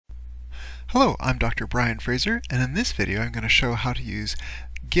Hello, I'm Dr. Brian Fraser, and in this video I'm going to show how to use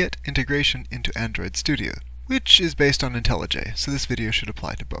Git integration into Android Studio, which is based on IntelliJ, so this video should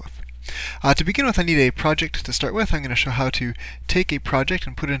apply to both. To begin with, I need a project to start with. I'm going to show how to take a project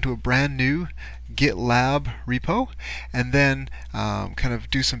and put it into a brand new GitLab repo, and then kind of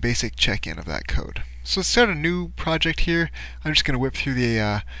do some basic check-in of that code. So let's start a new project here. I'm just going to whip through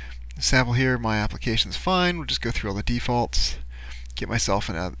the sample here. My application's fine. We'll just go through all the defaults, get myself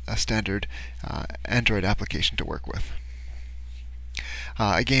a standard Android application to work with.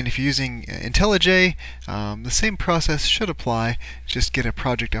 Again, if you're using IntelliJ, the same process should apply. Just get a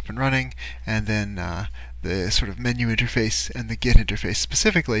project up and running, and then the sort of menu interface and the Git interface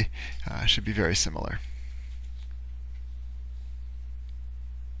specifically should be very similar.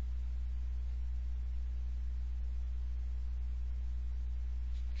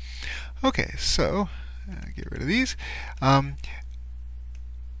 Okay, so get rid of these.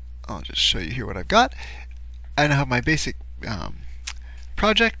 I'll just show you here what I've got. I now have my basic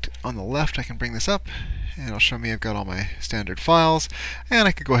project. On the left, I can bring this up, and it'll show me I've got all my standard files, and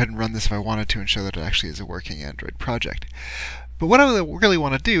I could go ahead and run this if I wanted to and show that it actually is a working Android project. But what I really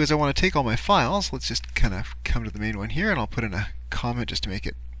want to do is I want to take all my files. Let's just kind of come to the main one here, and I'll put in a comment just to make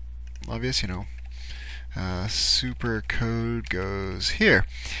it obvious, super code goes here.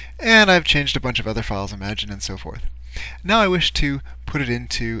 And I've changed a bunch of other files, imagine, and so forth. Now I wish to put it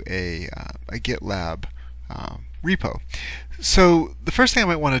into a GitLab repo. So the first thing I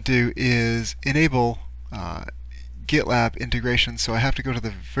might want to do is enable GitLab integration. So I have to go to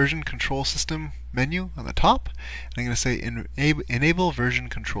the version control system menu on the top, and I'm going to say enable version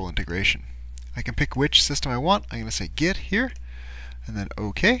control integration. I can pick which system I want. I'm going to say Git here, and then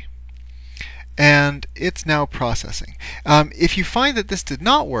OK. And it's now processing. If you find that this did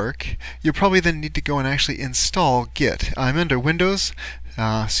not work, you'll probably then need to go and actually install Git. I'm under Windows,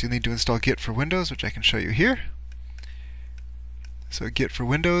 so you'll need to install Git for Windows, which I can show you here. So Git for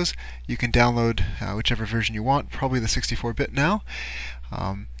Windows, you can download whichever version you want, probably the 64-bit now.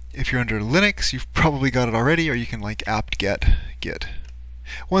 If you're under Linux, you've probably got it already, or you can like apt-get Git.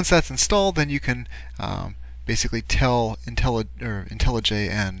 Once that's installed, then you can basically tell IntelliJ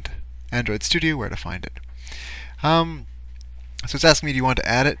and Android Studio where to find it. So it's asking me, do you want to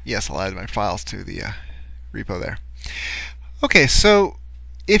add it? Yes, I'll add my files to the repo there. Okay, so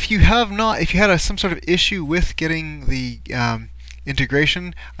if you had some sort of issue with getting the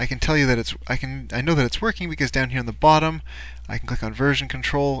integration, I can tell you that I know that it's working because down here on the bottom, I can click on version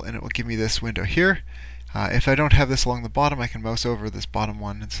control and it will give me this window here. If I don't have this along the bottom, I can mouse over this bottom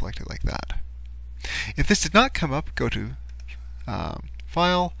one and select it like that. If this did not come up, go to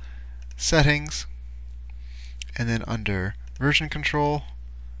File, Settings, and then under Version Control,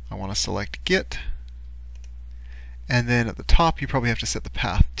 I want to select Git, and then at the top you probably have to set the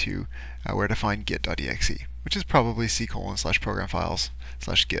path to where to find git.exe, which is probably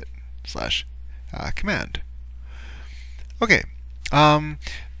c:/programfiles/git/command. Okay,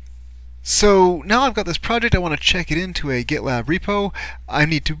 so now I've got this project. I want to check it into a GitLab repo. I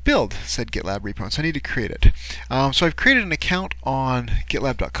need to build said GitLab repo, so I need to create it. So I've created an account on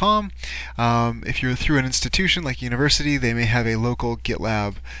GitLab.com. If you're through an institution like a university, they may have a local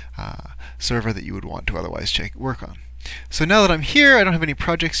GitLab server that you would want to otherwise work on. So now that I'm here, I don't have any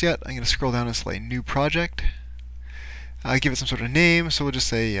projects yet. I'm going to scroll down and select New Project. Give it some sort of name, so we'll just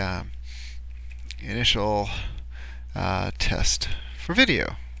say Initial Test for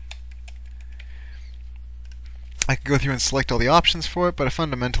Video. I can go through and select all the options for it, but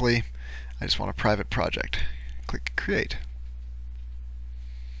fundamentally, I just want a private project. Click Create.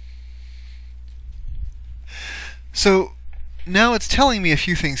 So now it's telling me a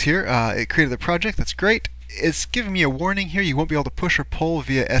few things here. It created the project, that's great. It's giving me a warning here. You won't be able to push or pull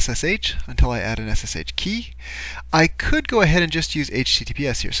via SSH until I add an SSH key. I could go ahead and just use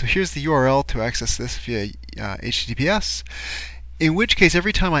HTTPS here. So here's the URL to access this via HTTPS. In which case,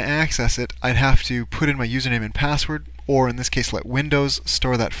 every time I access it, I'd have to put in my username and password, or in this case, let Windows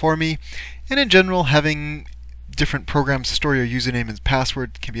store that for me. And in general, having different programs store your username and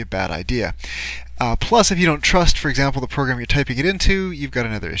password can be a bad idea. Plus, if you don't trust, for example, the program you're typing it into, you've got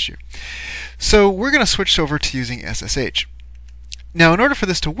another issue. So we're going to switch over to using SSH. Now, in order for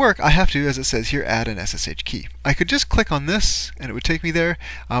this to work, I have to, as it says here, add an SSH key. I could just click on this and it would take me there,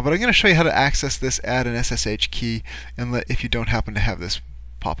 but I'm going to show you how to access this add an SSH key if you don't happen to have this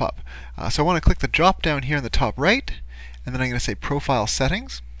pop up. So I want to click the drop down here in the top right, and then I'm going to say Profile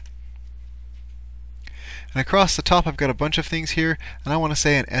Settings. And across the top I've got a bunch of things here, and I want to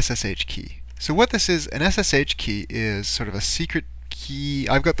say an SSH key. So what this is, an SSH key is sort of a secret key.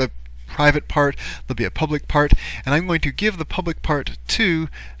 I've got the private part, there'll be a public part, and I'm going to give the public part to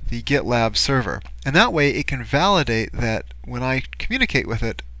the GitLab server. And that way it can validate that when I communicate with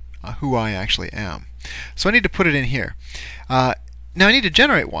it, who I actually am. So I need to put it in here. Now I need to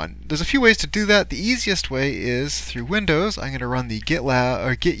generate one. There's a few ways to do that. The easiest way is through Windows. I'm going to run the GitLab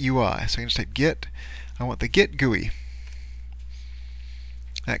or Git UI. So I'm going to type Git. I want the Git GUI.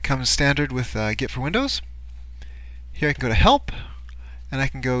 That comes standard with Git for Windows. Here I can go to Help, and I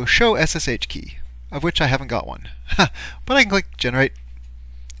can go Show SSH Key, of which I haven't got one. But I can click Generate,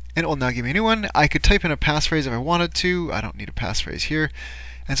 and it will now give me a new one. I could type in a passphrase if I wanted to. I don't need a passphrase here.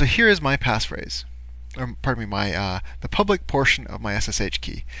 And so here is my passphrase. Or pardon me, the public portion of my SSH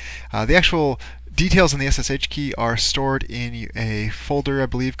key. The actual details in the SSH key are stored in a folder, I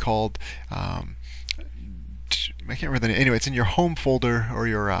believe, called I can't remember the name. Anyway, it's in your home folder or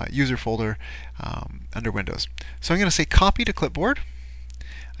your user folder under Windows. So I'm going to say copy to clipboard.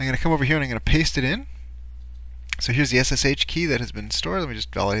 I'm going to come over here and I'm going to paste it in. So here's the SSH key that has been stored. Let me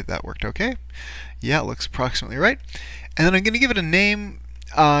just validate that worked okay. Yeah, it looks approximately right. And then I'm going to give it a name.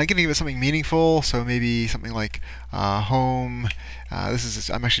 I'm going to give it something meaningful, so maybe something like home.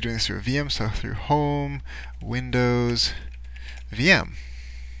 I'm actually doing this through a VM, so through home, Windows, VM.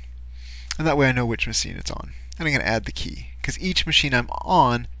 And that way I know which machine it's on. And I'm going to add the key, because each machine I'm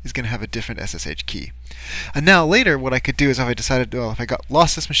on is going to have a different SSH key. And now later, what I could do is if I decided, well, if I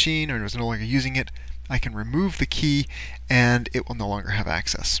lost this machine or was no longer using it, I can remove the key and it will no longer have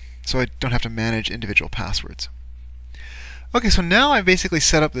access. So I don't have to manage individual passwords. Okay, so now I've basically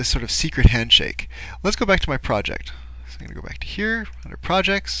set up this sort of secret handshake. Let's go back to my project. So I'm going to go back to here, under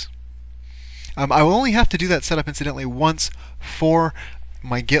Projects. I will only have to do that setup, incidentally, once for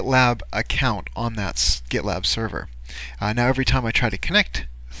my GitLab account on that GitLab server. Now every time I try to connect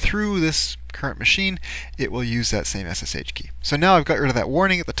through this current machine, it will use that same SSH key. So now I've got rid of that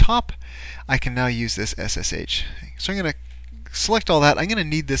warning at the top. I can now use this SSH. So I'm going to select all that. I'm going to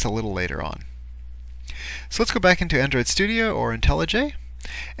need this a little later on. So let's go back into Android Studio or IntelliJ.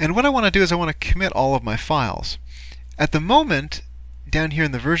 And what I want to do is I want to commit all of my files. At the moment, down here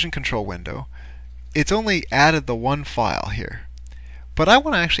in the version control window, it's only added the one file here. But I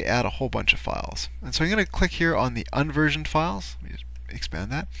want to actually add a whole bunch of files. And so I'm going to click here on the unversioned files. Let me just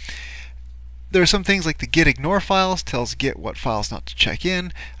expand that. There are some things like the git ignore files, tells Git what files not to check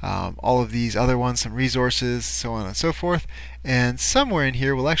in. All of these other ones, some resources, so on and so forth. And somewhere in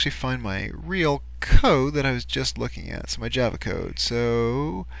here we'll actually find my real code that I was just looking at. So my Java code.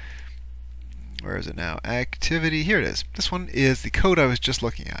 So where is it now? Activity. Here it is. This one is the code I was just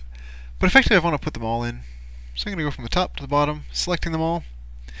looking at. But effectively I want to put them all in. So I'm going to go from the top to the bottom, selecting them all.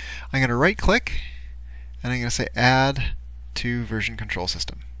 I'm going to right click and I'm going to say Add to Version Control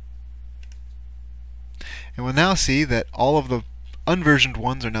System. And we'll now see that all of the unversioned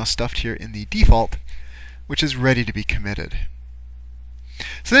ones are now stuffed here in the default, which is ready to be committed.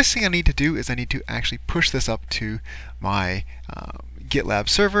 So the next thing I need to do is I need to actually push this up to my GitLab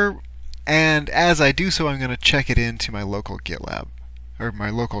server, and as I do so I'm going to check it into my local GitLab, or my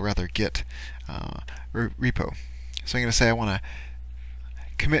local rather Git repo. So I'm going to say I want to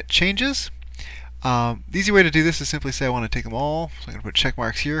commit changes. The easy way to do this is simply say I want to take them all. So I'm going to put check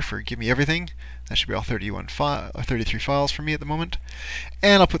marks here for give me everything. That should be all 33 files for me at the moment.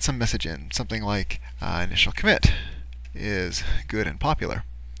 And I'll put some message in, something like initial commit is good and popular.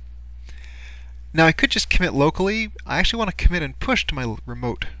 Now I could just commit locally. I actually want to commit and push to my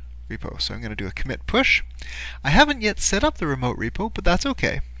remote repo. So I'm going to do a commit push. I haven't yet set up the remote repo, but that's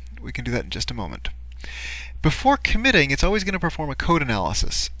okay. We can do that in just a moment. Before committing, it's always going to perform a code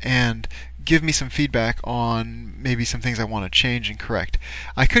analysis and give me some feedback on maybe some things I want to change and correct.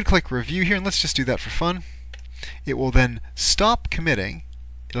 I could click review here, and let's just do that for fun. It will then stop committing.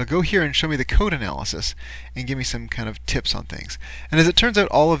 It'll go here and show me the code analysis and give me some kind of tips on things. And as it turns out,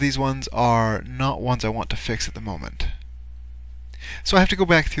 all of these ones are not ones I want to fix at the moment. So I have to go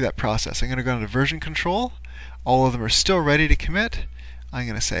back through that process. I'm going to go into version control. All of them are still ready to commit. I'm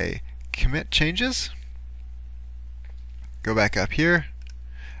going to say commit changes. Go back up here,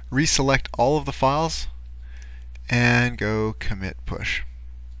 reselect all of the files, and go commit push.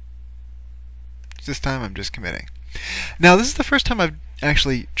 This time I'm just committing. Now this is the first time I've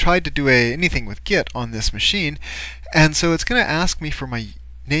actually tried to do anything with Git on this machine, and so it's going to ask me for my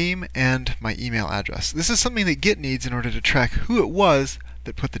name and my email address. This is something that Git needs in order to track who it was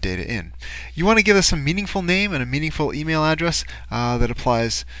that put the data in. You want to give us some meaningful name and a meaningful email address that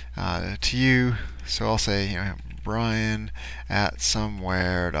applies to you. So I'll say,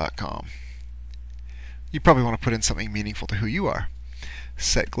 Brian@somewhere.com. You probably want to put in something meaningful to who you are.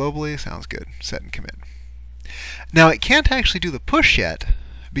 Set globally, sounds good. Set and commit. Now it can't actually do the push yet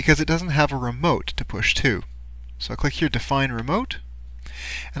because it doesn't have a remote to push to. So I'll click here, define remote.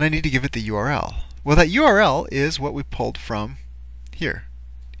 and I need to give it the URL. Well, that URL is what we pulled from here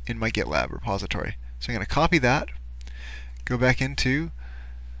in my GitLab repository. So I'm going to copy that, go back into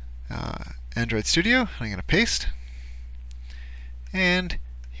Android Studio, and I'm going to paste. And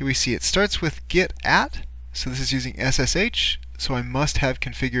here we see it starts with git at, so this is using SSH, so I must have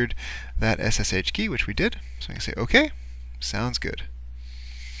configured that SSH key, which we did. So I'm going to say OK, sounds good.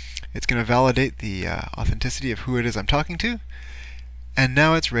 It's going to validate the authenticity of who it is I'm talking to, and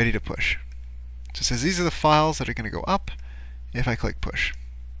now it's ready to push. So it says these are the files that are going to go up if I click push.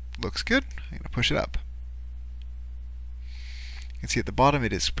 Looks good. I'm going to push it up. You can see at the bottom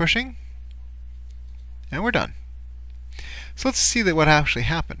it is pushing, and we're done. So let's see what actually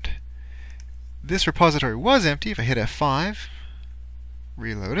happened. This repository was empty. If I hit F5,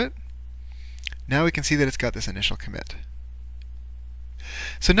 reload it, now we can see that it's got this initial commit.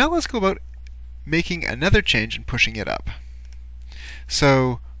 So now let's go about making another change and pushing it up.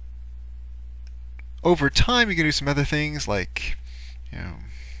 So over time you can do some other things like,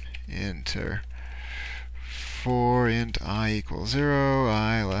 enter for int I equals 0,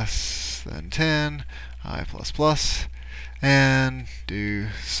 I less than 10, I plus plus, and do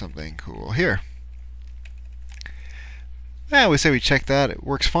something cool here. Now we say we check that, it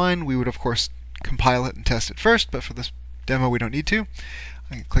works fine. We would of course compile it and test it first, but for this demo we don't need to.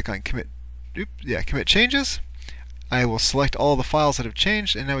 I can click on commit changes. I will select all the files that have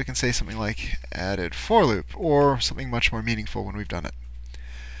changed, and now we can say something like added for loop, or something much more meaningful when we've done it.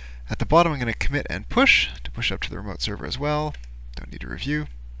 At the bottom I'm going to commit and push to push up to the remote server as well. Don't need a review.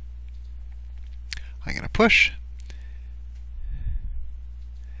 I'm going to push,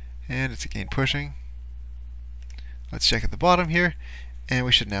 and it's again pushing. Let's check at the bottom here, and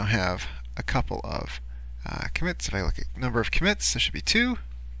we should now have a couple of commits. If I look at number of commits, there should be 2,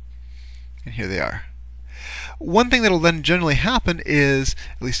 and here they are. One thing that will then generally happen is,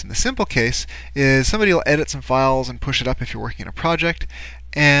 at least in the simple case, is somebody will edit some files and push it up if you're working in a project,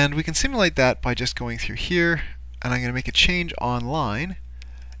 and we can simulate that by just going through here, and I'm going to make a change online,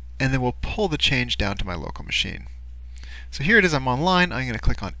 and then we'll pull the change down to my local machine. So here it is, I'm online. I'm going to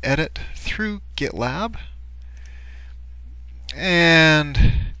click on Edit through GitLab,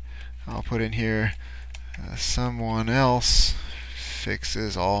 and I'll put in here someone else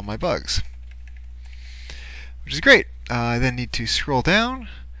fixes all my bugs, which is great. I then need to scroll down,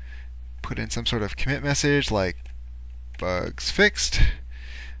 put in some sort of commit message like bugs fixed,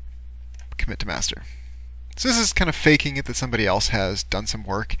 commit to master. So this is kind of faking it that somebody else has done some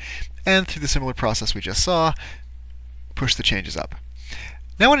work, and through the similar process we just saw, push the changes up.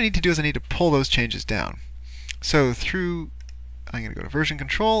 Now what I need to do is I need to pull those changes down. So I'm going to go to version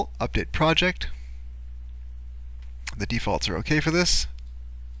control, update project. The defaults are okay for this.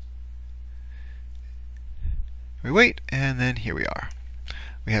 We wait, and then here we are.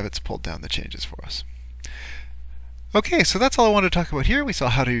 We have it's pulled down the changes for us. Okay, so that's all I wanted to talk about here. We saw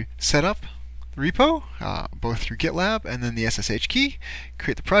how to set up the repo, both through GitLab and then the SSH key,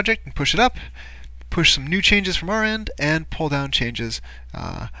 create the project and push it up, push some new changes from our end, and pull down changes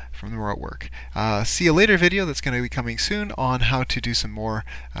from the remote work. See a later video that's going to be coming soon on how to do some more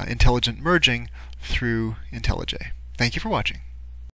intelligent merging through IntelliJ. Thank you for watching.